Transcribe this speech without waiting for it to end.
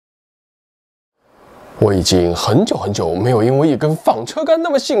我已经很久没有因为一根纺车杆那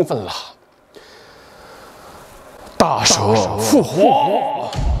么兴奋了。大蛇复活！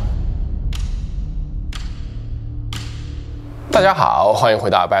大家好，欢迎回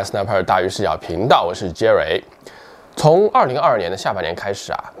到 bassniper 大鱼视角频道，我是 Jerry。从2022年的下半年开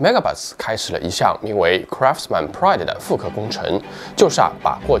始Megabass 开始了一项名为 Craftsman Pride 的复刻工程，就是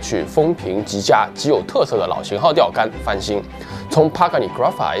把过去风评极佳、极有特色的老型号钓竿翻新，从 Pagani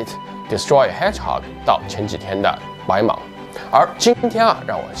Graphite、Destroy Hedgehog 到前几天的白蟒。而今天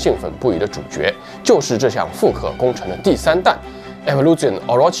让我兴奋不已的主角，就是这项复刻工程的第3弹 Evoluzion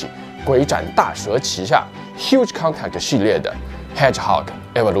Orochi 鬼斩大蛇旗下 Huge Contact 系列的 Hedgehog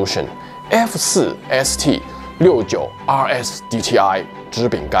Evolution F4-69RSDTi 直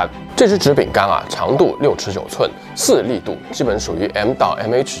柄竿。这支直柄竿长度6尺9寸，4力度基本属于 M 到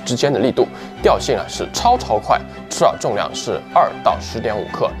MH 之间的力度，钓性是超快，至少重量是2到10.5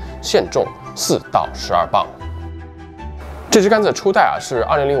克，限重4到12磅。这支竿子的初代是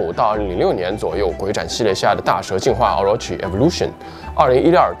2005到2006年左右鬼斩系列下的大蛇进化 Orochi Evolution。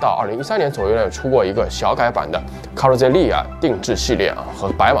2012到2013年左右呢，出过一个小改版的 Caroselli 定制系列和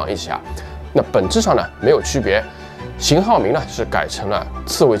白蟒一起那本质上呢没有区别，型号名呢是改成了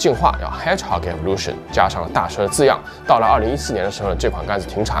刺猬进化Hedgehog Evolution， 加上了大蛇的字样。到了2014年的时候呢，这款竿子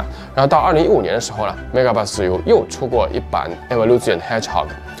停产，然后到2015年的时候呢 ，Megabass 又出过一版 Evoluzion Hedgehog。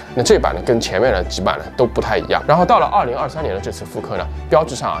那这版呢跟前面的几版呢都不太一样。然后到了2023年的这次复刻呢，标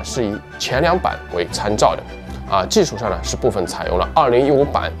志上是以前2版为参照的，技术上呢是部分采用了2015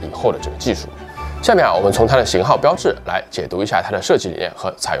版以后的这个技术。下面我们从它的型号标志来解读一下它的设计理念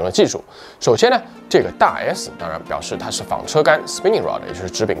和采用的技术。首先呢，这个大 S 当然表示它是纺车杆 spinning rod， 也就是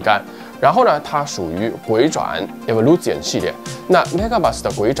直柄竿。然后呢，它属于鬼斩 Evoluzion 系列。那 Megabass 的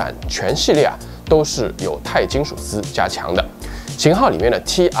鬼斩全系列都是有钛金属丝加强的。型号里面的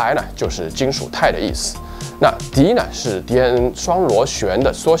TI 呢，就是金属钛的意思。那 D 呢是 DN 双螺旋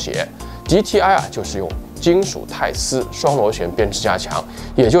的缩写 ，DTI 就是用金属钛丝双螺旋编织加强，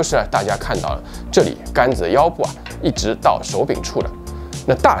也就是大家看到了这里杆子的腰部一直到手柄处的。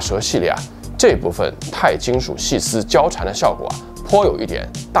那大蛇系列这部分钛金属细丝交缠的效果颇有一点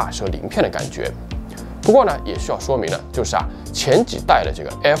大蛇鳞片的感觉。不过呢，也需要说明的就是前几代的这个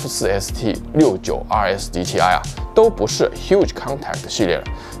F4-69RSDTi 都不是 Huge Contact 系列了，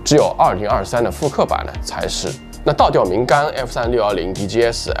只有2023的复刻版呢才是。那倒吊名竿 F3610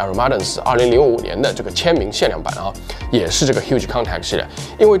 DGS Martens 2005年的这个签名限量版也是这个 Huge Contact 系列。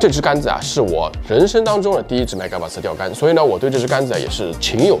因为这支竿子是我人生当中的第一支 Megabass 钓竿，所以呢，我对这支竿子也是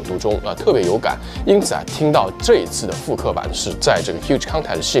情有独钟特别有感。因此听到这一次的复刻版是在这个 Huge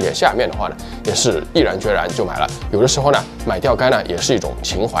Contact 系列下面的话呢，也是毅然决然就买了。有的时候呢，买钓竿呢也是一种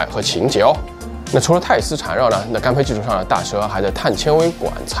情怀和情节哦。那除了钛丝缠绕呢，那干胚技术上的大蛇还在碳纤维管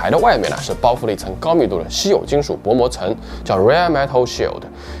材的外面呢是包覆了一层高密度的稀有金属薄膜层，叫 Rare Metal Shield，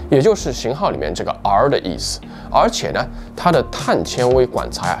 也就是型号里面这个 R 的意思。而且呢，它的碳纤维管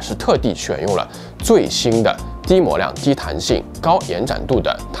材是特地选用了最新的低模量、低弹性、高延展度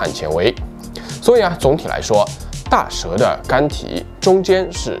的碳纤维。所以总体来说，大蛇的竿体中间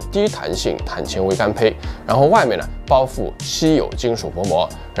是低弹性碳纤维干胚，然后外面呢包覆稀有金属薄膜，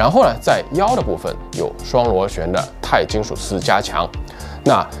然后呢在腰的部分有双螺旋的钛金属丝加强。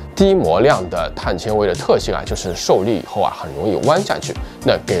那低模量的碳纤维的特性就是受力以后很容易弯下去，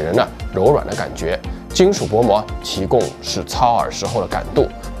那给人柔软的感觉。金属薄膜提供是操饵时候的感度。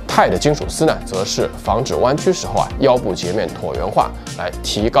钛的金属丝呢，则是防止弯曲时候腰部截面椭圆化，来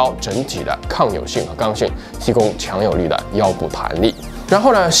提高整体的抗扭性和刚性，提供强有力的腰部弹力。然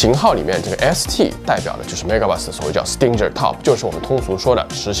后呢，型号里面这个 ST 代表的就是 Megabass 的所谓叫 Stinger Top， 就是我们通俗说的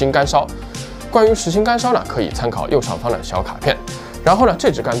实心竿梢。关于实心竿梢呢，可以参考右上方的小卡片。然后呢，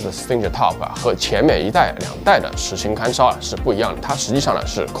这支竿子的 Stinger Top 和前面1代、2代的实心竿梢是不一样的，它实际上呢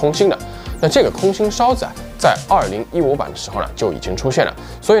是空心的。那这个空心梢子在2015版的时候呢就已经出现了，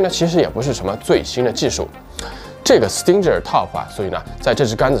所以呢其实也不是什么最新的技术。这个 Stinger Top 所以呢在这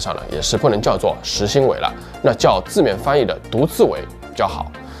支竿子上呢也是不能叫做实心尾了，那叫字面翻译的毒刺尾比较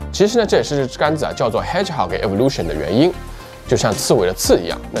好。其实呢这也是这支竿子叫做 Hedgehog Evolution 的原因，就像刺猬的刺一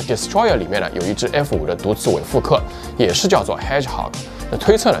样。那 Destroyer 里面呢有一只 F5 的毒刺尾复刻，也是叫做 Hedgehog， 那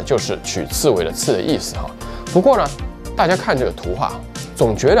推测呢就是取刺猬的刺的意思不过呢，大家看这个图画，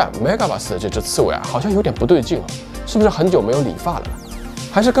总觉得 Megabass 的这只刺猬好像有点不对劲是不是很久没有理发了？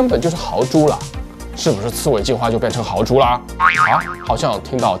还是根本就是豪猪了？是不是刺猬进化就变成豪猪啦？好像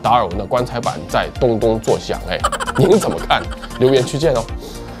听到达尔文的棺材板在咚咚作响您怎么看？留言区见哦。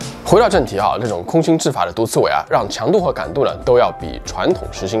回到正题这种空心制法的毒刺尾让强度和感度呢都要比传统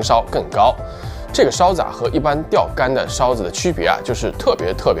实心梢更高。这个烧子啊和一般钓竿的烧子的区别啊，就是特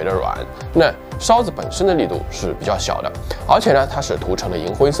别的软。那烧子本身的力度是比较小的，而且呢它是涂成了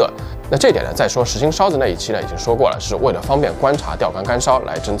银灰色。那这点呢，在说实心烧子那一期呢已经说过了，是为了方便观察钓竿干烧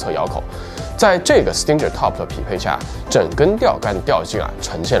来侦测咬口。在这个 Stinger Top 的匹配下，整根钓竿的钓劲啊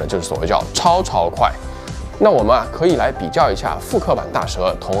呈现了就是所谓叫超快。那我们啊可以来比较一下复刻版大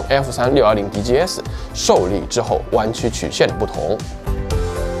蛇同 F3 610 DGS 受力之后弯曲曲线的不同。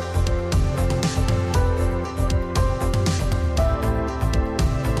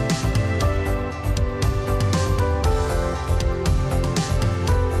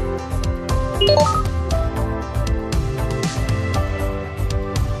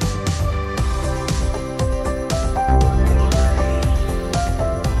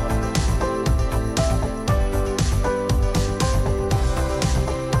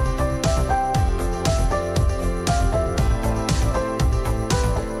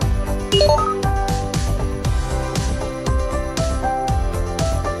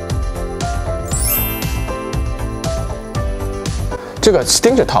这个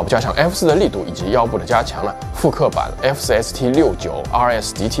Stinger Top 加上 F4 的力度以及腰部的加强呢，复刻版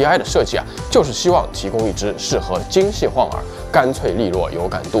F4ST69RSDTi 的设计啊，就是希望提供一支适合精细晃饵、干脆利落有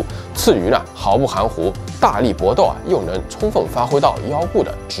感度，次于呢毫不含糊、大力搏斗啊，又能充分发挥到腰部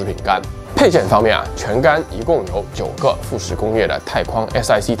的直柄竿。配件方面啊，全竿一共有9个富士工业的钛框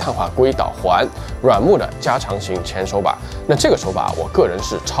SIC 碳化硅导环，软木的加长型前手把。那这个手把我个人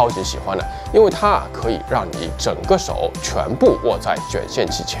是超级喜欢的，因为它啊可以让你整个手全部握在卷线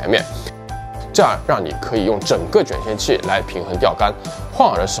器前面，这样让你可以用整个卷线器来平衡钓竿。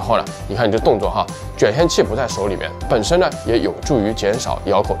晃饵的时候呢，你看你这动作哈，卷线器不在手里面，本身呢也有助于减少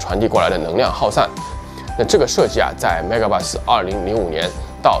咬口传递过来的能量耗散。那这个设计啊，在 Megabass 2005年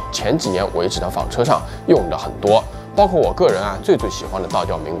到前几年为止的纺车上用的很多，包括我个人啊最喜欢的倒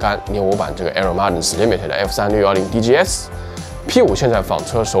吊名竿05版这个 Aaron Martens Limited 的 F3 610 DGS。P5 现在纺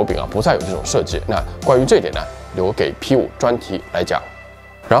车手柄啊不再有这种设计，那关于这点呢，留给 P5 专题来讲。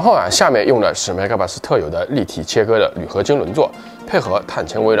然后啊，下面用的是 Megabass 特有的立体切割的铝合金轮座，配合碳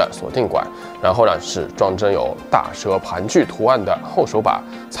纤维的锁定管。然后呢是装帧有大蛇盘踞图案的后手把，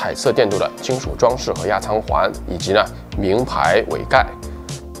彩色电镀的金属装饰和压舱环，以及呢名牌尾盖。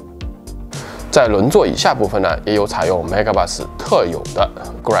在轮座以下部分呢，也有采用 Megabass 特有的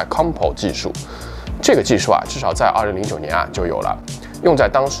Gracompo 技术。这个技术啊，至少在2009年啊就有了，用在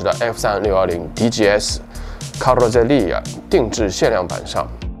当时的 F3 610 DGS Caroselli 定制限量版上。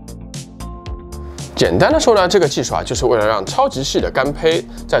简单的说呢，这个技术啊，就是为了让超级细的竿胚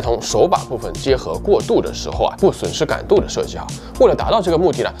在同手把部分结合过渡的时候啊，不损失感度的设计啊。为了达到这个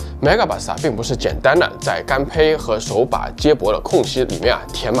目的呢 ，Megabass 啊，并不是简单的在竿胚和手把接驳的空隙里面啊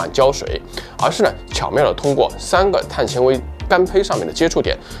填满胶水，而是呢巧妙的通过3个碳纤维竿胚上面的接触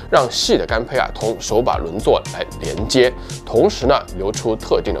点，让细的竿胚啊同手把轮座来连接，同时呢留出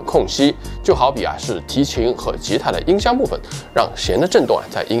特定的空隙，就好比啊是提琴和吉他的音箱部分，让弦的振动啊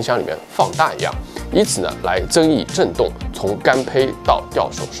在音箱里面放大一样，以此呢来增益振动从竿胚到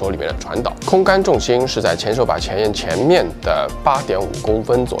钓手手里面的传导。空竿重心是在前手把前沿前面的8.5公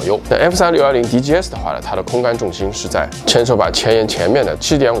分左右。那 F3 610 DGS 的话呢，它的空竿重心是在前手把前沿前面的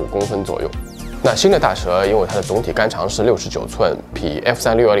7.5公分左右。那新的大蛇，因为它的总体竿长是69寸，比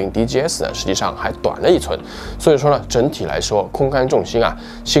F3 610 DGS 呢实际上还短了1寸，所以说呢，整体来说空竿重心啊，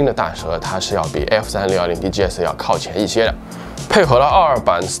新的大蛇它是要比 F3 610 DGS 要靠前一些的。配合了22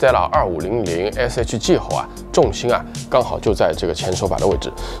版 Stella 2500 SHG 后啊，重心啊刚好就在这个前手把的位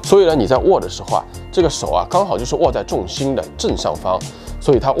置，所以呢你在握的时候啊，这个手啊刚好就是握在重心的正上方，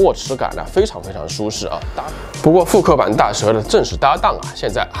所以它握持感呢非常舒适啊。不过复刻版大蛇的正式搭档啊，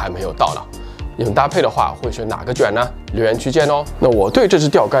现在还没有到呢。你们搭配的话会选哪个卷呢？留言区见哦。那我对这支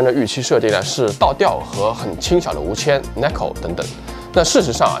钓竿的预期设定呢是倒吊和很轻小的无铅 Neko 等等。那事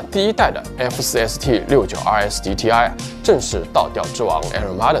实上啊，第一代的 F4ST69RSDTi 正是倒吊之王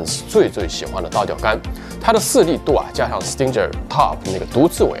Aaron Martens 最喜欢的倒吊竿。它的4力度啊，加上 Stinger Top 那个毒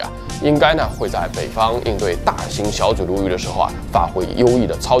刺尾啊，应该呢会在北方应对大型小嘴鲈鱼的时候啊，发挥优异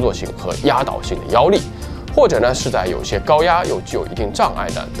的操作性和压倒性的腰力。或者呢是在有些高压又具有一定障碍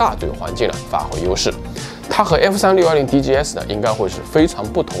的大嘴环境呢发挥优势。它和 F3 610 DGS 呢应该会是非常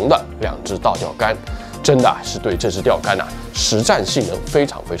不同的2支倒吊竿，真的是对这支钓竿呢实战性能非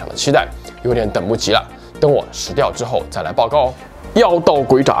常的期待，有点等不及了。等我实钓之后再来报告哦。妖刀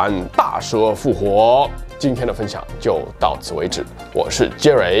鬼斩，大蛇复活。今天的分享就到此为止，我是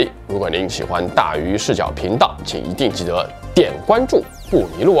Jerry。如果您喜欢大鱼视角频道，请一定记得点关注，不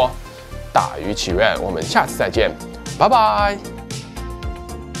迷路哦。大鱼祈愿，我们下次再见，拜拜。